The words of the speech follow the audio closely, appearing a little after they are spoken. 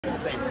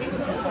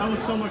That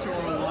was so much of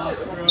a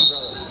loss, bro.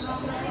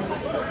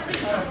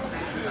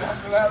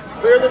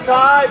 Clear the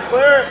tide.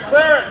 Clear it.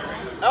 Clear it.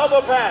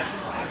 Elbow pass.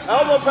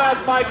 Elbow pass,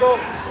 Michael.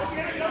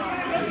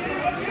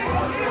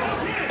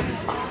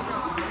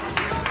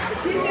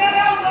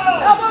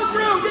 Elbow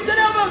through. Get that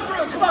elbow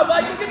through. Come on,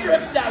 Michael. Get your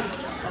hips down.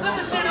 Let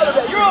me see another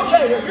day. You're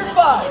okay here. You're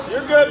fine.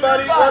 You're good,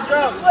 buddy. Work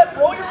out. Slip.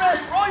 Roll your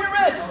wrist. Roll your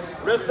wrist.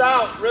 Wrists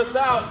out. Wrists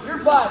out. You're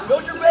fine.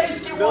 Build your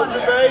base. Get Build one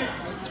your here.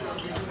 base.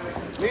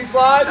 Knee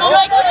slide. Oh,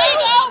 Michael, there you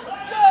go.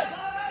 Good.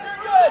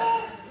 You're good.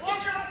 Get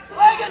your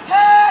leg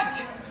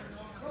attack.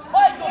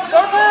 Michael,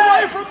 circle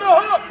away from the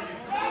hook.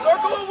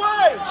 Circle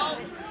away.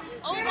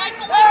 Oh,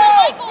 Michael.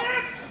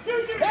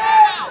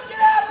 Pass. Get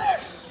out of there.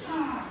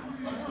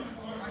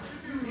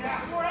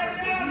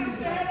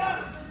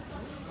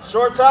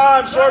 Short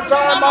time,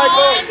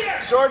 Michael.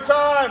 Short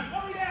time.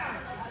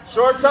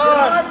 Short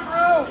time.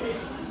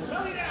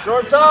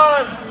 Short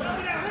time.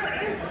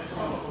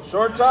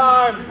 Short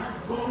time.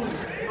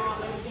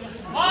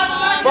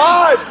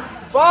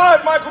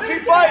 5, Michael,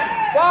 keep fighting.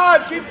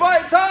 5, keep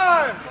fighting,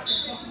 time.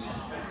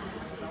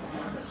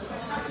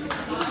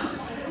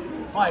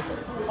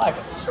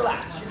 Michael, just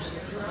relax.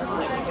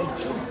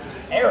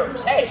 You're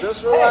errors. Hey,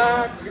 just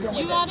relax.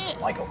 You got it.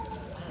 Michael,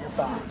 you're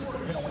fine.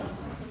 You're gonna win.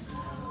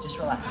 Just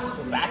relax.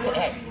 Go back to A.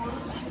 Back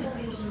to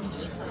base.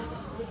 Just relax.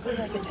 Good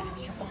leg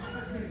attacks. You're fine.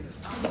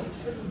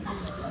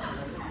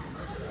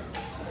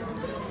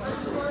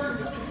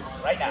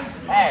 Right now.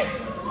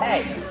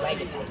 Hey,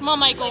 leg attack. Come on,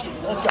 Michael.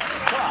 Let's go.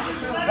 Come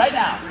on. Right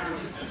now.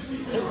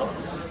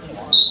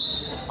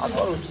 I'll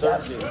go with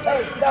 17.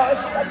 Hey, no, that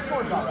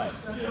score's not right.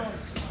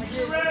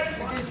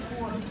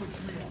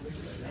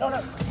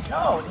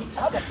 No.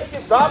 How did they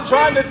get? Stop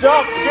trying to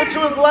dump. Get to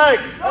his leg.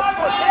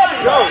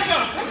 Go.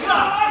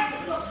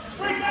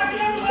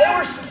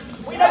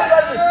 We never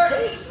got an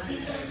escape.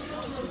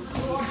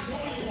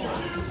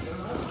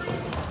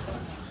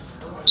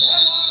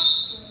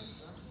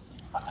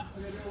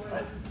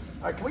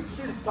 All right, can we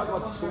talk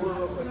about the score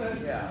real quick?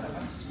 Yeah.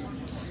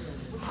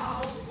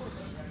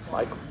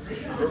 Michael,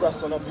 you're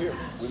wrestling up here.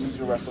 We need you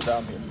to wrestle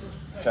down here.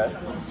 Okay?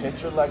 Hit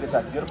your leg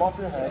attack. Get him off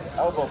your head.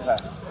 Elbow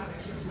pass.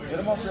 Get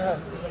him off your head.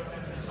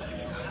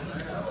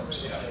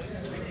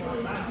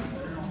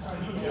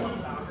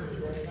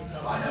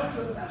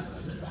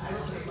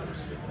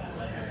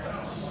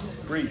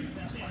 Breathe.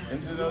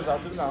 Into the nose,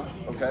 out through the mouth.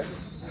 Okay?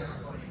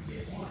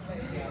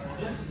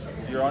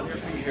 You're on your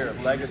feet here.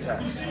 Leg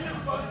attacks.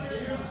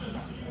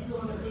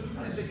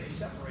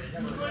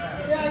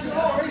 Yeah, I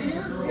saw right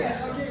here.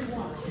 Yes, I gave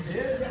one. You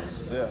did?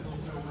 Yes. Yeah.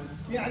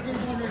 Yeah, I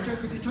gave one right there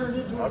because he turned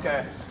into it.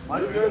 Okay.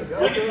 Michael, good.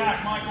 Leg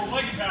attack, Michael.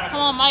 Leg attack. Come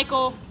on,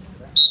 Michael.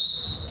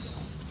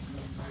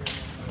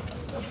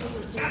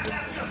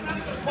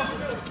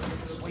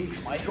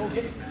 Sweep, Michael.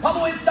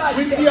 Pummel inside.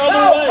 Sweep the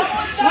other way.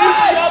 Sweep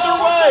the other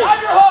way.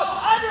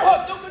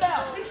 Underhook. Don't go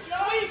down. Sweep.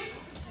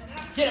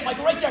 Get it,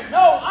 Michael, right there.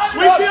 No, underhook.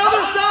 Sweep the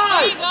other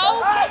side. There you go.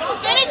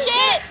 Finish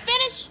it.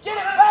 Finish. Get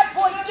it, back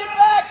points. Get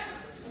backs.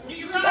 There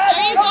you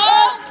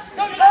go.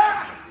 Go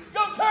Turk.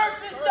 Go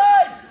Turk this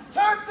side.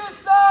 Turk this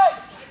side.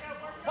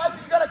 Michael,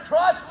 you got a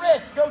cross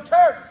wrist. Go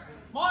Turk.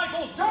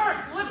 Michael, Turk.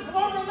 Lift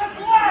over left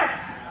leg.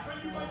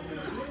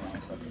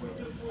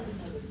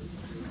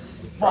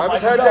 Drive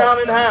his head down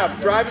in half.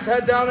 Drive his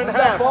head down in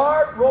half.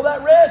 Bar, roll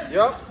that wrist.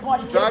 Yep. Come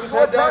on, you Drive can't his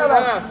score head down in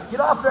parallel. half. Get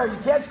off there. You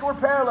can't score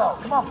parallel.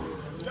 Come on.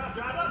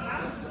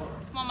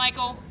 Come on,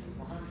 Michael.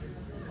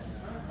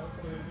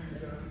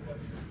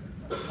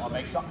 I'll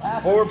make something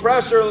happen. Forward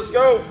pressure. Let's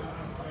go.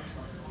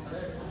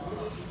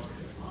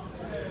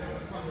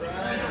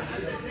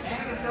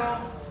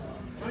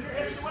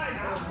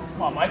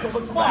 Come on, Michael.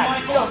 Look for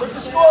backs. Let's go. Look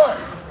to score.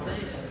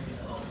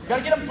 You got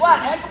to get him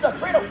flat. Ankle up.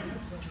 Fredo.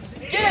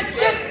 Get it.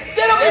 Sit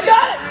him. You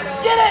got it.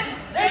 Get it.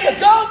 There you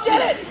go.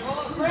 Get it.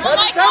 Head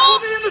to temple,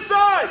 knee in the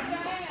side.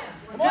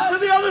 Get to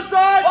the other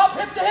side. Up,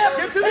 hip to hip.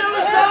 Get to the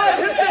other side.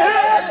 Hip to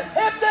hip.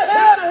 Hip to hip.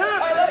 Hip to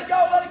hip. All right, let it go.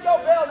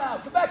 Bail now.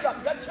 Come back up.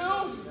 You got 2.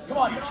 Come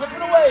on, you're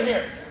chipping away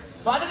here.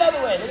 Find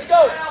another way. Let's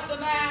go.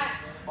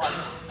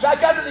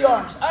 Back under the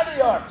arms. Under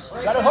the arms.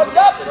 Got it hooked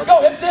up.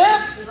 Go hip to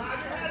hip.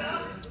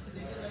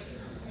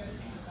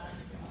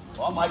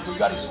 Well, Michael, you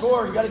got to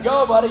score. You got to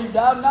go, buddy. You're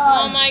down 9. Come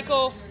on,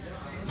 Michael.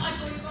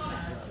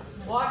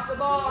 Watch the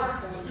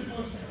bar.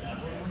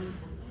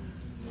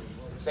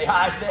 Stay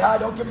high.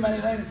 Don't give him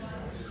anything.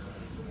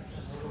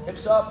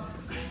 Hips up.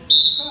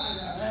 All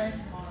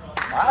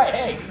right,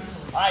 hey.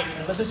 All right,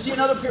 let's see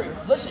another period.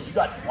 Listen, you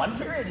got 1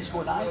 period to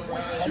score 9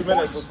 points. 2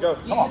 minutes. Let's go.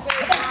 Come on.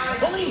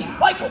 Believe.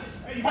 Michael.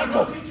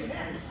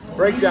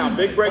 Breakdown.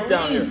 Big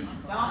breakdown here.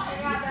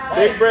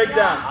 Big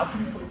breakdown. How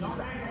can you put these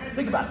back?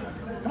 Think about it.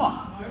 Come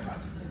on.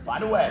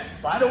 Find a way.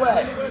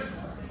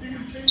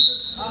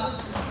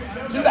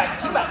 Two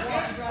back. All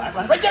right,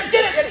 run right there.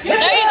 Get it. There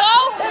you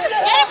go. Get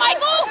it,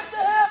 Michael.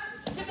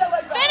 Get that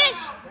leg back. Finish.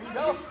 There you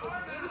go.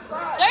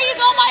 There you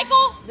go,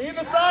 Michael. Knee in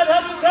the side,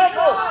 head to the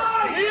temple.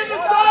 Knee in the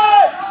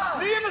side.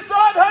 Knee in the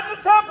side, head to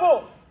the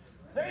temple.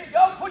 There you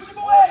go. Push him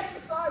away.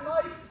 Inside,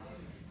 Mike.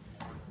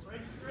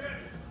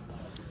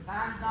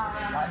 Time's not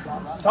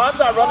right. Time's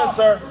not running,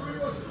 sir.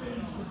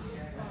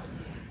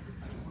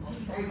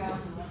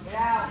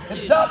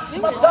 Hips up.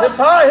 Come up top. Hips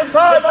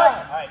high, Mike. All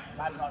right,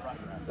 time's not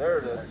running. There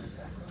it is.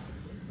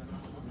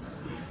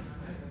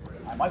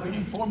 All right, Mike, we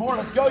need 4 more.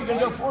 Let's go. You're going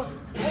to go 4.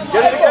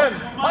 Get it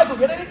again. Michael,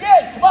 get it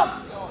again. Come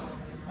on.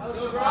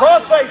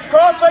 Crossface to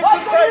the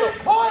Michael, cradle. you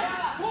need points.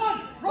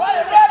 One. Run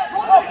it. Run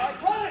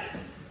it.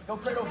 Go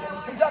cradle.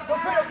 Comes up. Go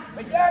cradle.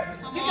 Right there.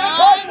 Come Get on.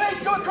 that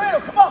crossface to a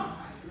cradle. Come on.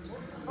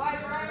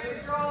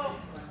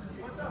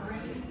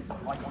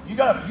 Michael, you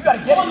gotta get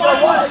it. You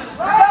gotta want it. You're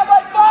down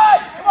by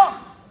 5. Come on.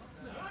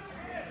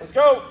 Let's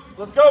go.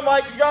 Let's go,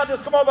 Mike. You got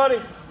this. Come on, buddy.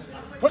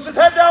 Push his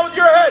head down with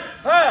your head.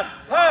 Half.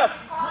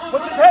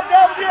 Push his head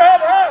down with your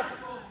head. Half.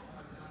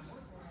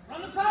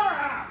 Run the power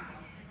half.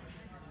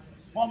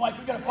 Come on, Mike.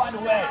 You gotta find a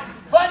way.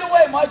 Find a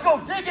way, Michael.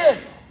 Dig in.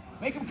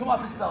 Make him come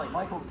off his belly.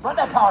 Michael, run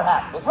that power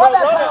half. Let's run go.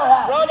 that Run power it.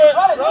 half. Run it.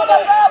 Run it. Run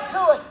Run it. out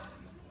to it.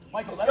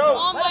 Michael, let go. him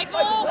Come on,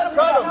 Michael. Let him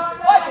Cut come him. out.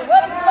 Michael,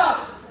 let him come out.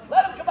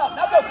 Let him come out.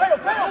 Now go, cradle.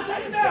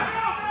 Take him down.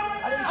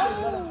 I didn't say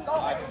let him go.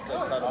 I can say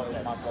cut him.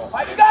 It's my fault. All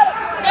right, you got it.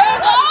 There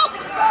you go.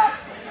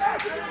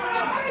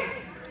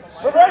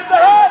 Reverse the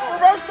half.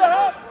 Reverse the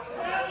half.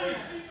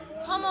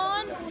 Come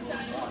on.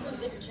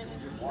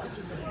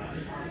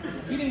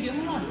 He didn't get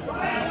one.